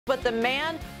But the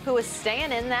man who is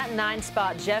staying in that 9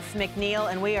 spot, Jeff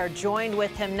McNeil, and we are joined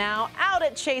with him now out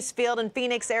at Chase Field in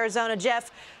Phoenix, Arizona. Jeff,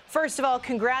 first of all,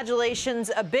 congratulations.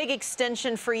 A big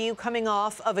extension for you coming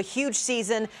off of a huge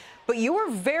season. But you were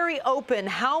very open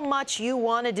how much you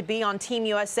wanted to be on Team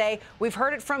USA. We've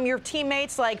heard it from your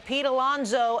teammates like Pete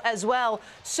Alonso as well.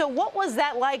 So what was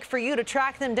that like for you to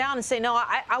track them down and say, no,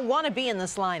 I want to be in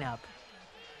this lineup?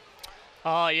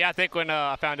 Yeah, I think when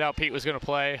I found out Pete was going to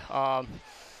play,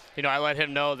 I let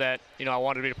him know that, I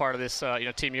wanted to be a part of this,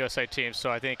 Team USA team.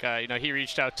 So I think, he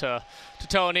reached out to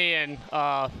Tony and,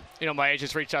 my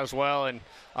agents reached out as well. And,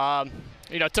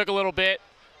 it took a little bit,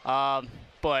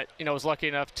 but, was lucky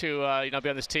enough to, be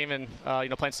on this team and,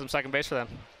 playing some second base for them.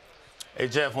 Hey,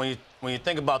 Jeff, when you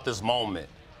think about this moment,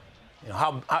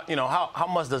 how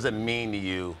much does it mean to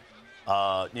you,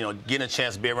 getting a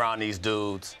chance to be around these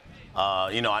dudes?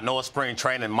 I know it's spring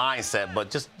training mindset,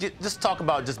 but just talk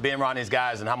about just being around these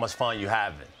guys and how much fun you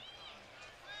having.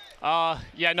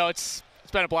 Yeah, no, it's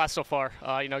been a blast so far.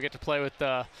 Get to play with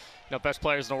best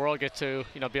players in the world, get to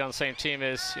be on the same team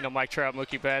as Mike Trout,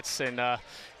 Mookie Betts, and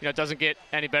it doesn't get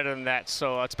any better than that.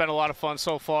 So it's been a lot of fun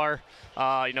so far. We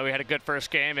had a good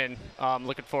first game, and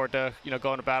looking forward to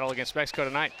going to battle against Mexico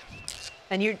tonight.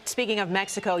 And you're speaking of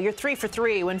Mexico, you're 3 for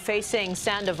 3 when facing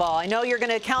Sandoval. I know you're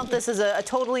going to count this as a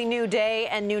totally new day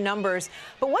and new numbers,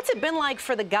 but what's it been like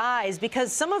for the guys?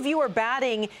 Because some of you are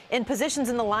batting in positions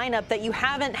in the lineup that you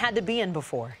haven't had to be in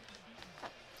before.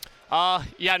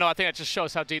 Yeah, no, I think that just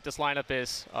shows how deep this lineup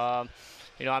is. I'm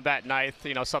batting ninth,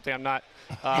 something I'm not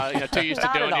too used to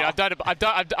doing. I've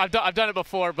done it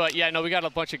before, but yeah, no, we got a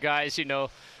bunch of guys,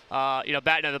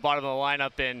 batting at the bottom of the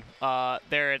lineup, and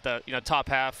they're at the top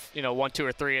half, 1, 2,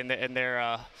 or 3 in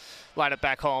their lineup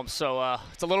back home. So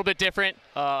it's a little bit different.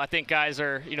 I think guys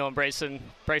are embracing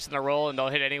their role, and they'll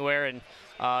hit anywhere. And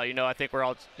I think we're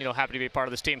all happy to be part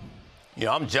of this team.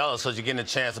 I'm jealous because you're getting a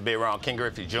chance to be around Ken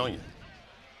Griffey Jr.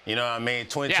 You know what I mean?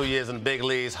 22 years in the big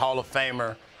leagues, Hall of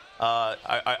Famer.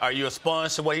 Are you a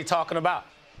sponge to what he's talking about?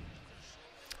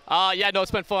 Yeah, no,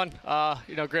 it's been fun.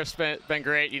 Griff's been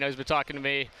great. He's been talking to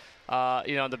me,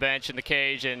 on the bench in the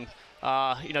cage, and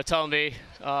telling me,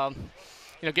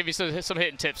 give you some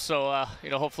hitting tips. So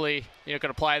hopefully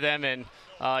can apply them and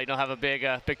have a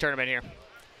big tournament here.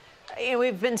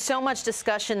 We've been so much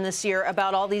discussion this year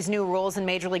about all these new rules in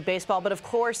Major League Baseball, but of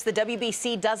course the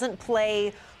WBC doesn't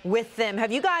play with them.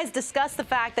 Have you guys discussed the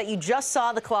fact that you just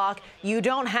saw the clock, you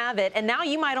don't have it, and now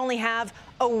you might only have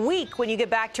a week when you get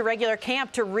back to regular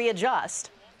camp to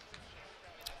readjust?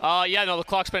 Yeah, no, the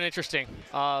clock's been interesting.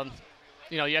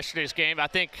 Yesterday's game, I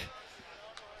think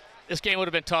this game would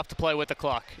have been tough to play with the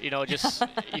clock. You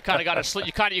kind of got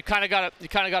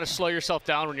to slow yourself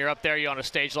down when you're up there. You're on a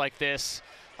stage like this.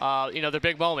 They're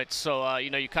big moments, so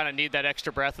you kind of need that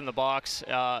extra breath in the box.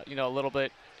 A little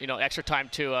bit, extra time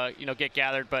to get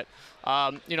gathered. But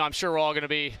I'm sure we're all going to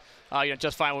be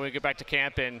just fine when we get back to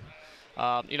camp, and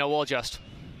we'll adjust.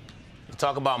 You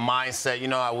talk about mindset. You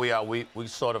know how we are. We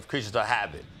sort of creatures of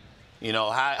habit.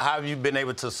 How have you been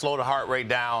able to slow the heart rate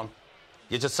down,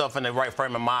 get yourself in the right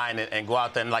frame of mind, and go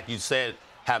out there and, like you said,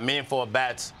 have meaningful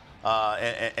at-bats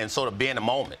and sort of be in the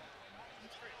moment?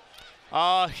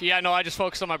 Yeah, no, I just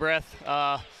focus on my breath.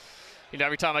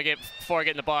 Every time before I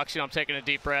get in the box, I'm taking a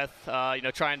deep breath,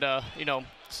 trying to,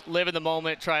 live in the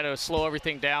moment, try to slow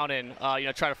everything down, and,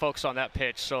 try to focus on that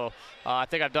pitch. So I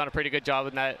think I've done a pretty good job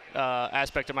in that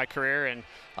aspect of my career, and,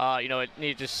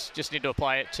 just need to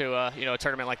apply it to, a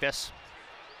tournament like this.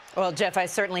 Well, Jeff, I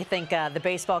certainly think the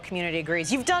baseball community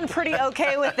agrees. You've done pretty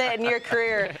okay with it in your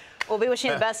career. We'll be wishing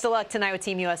you the best of luck tonight with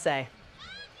Team USA.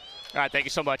 All right, thank you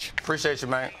so much. Appreciate you,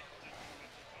 man.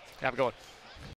 Have a good one.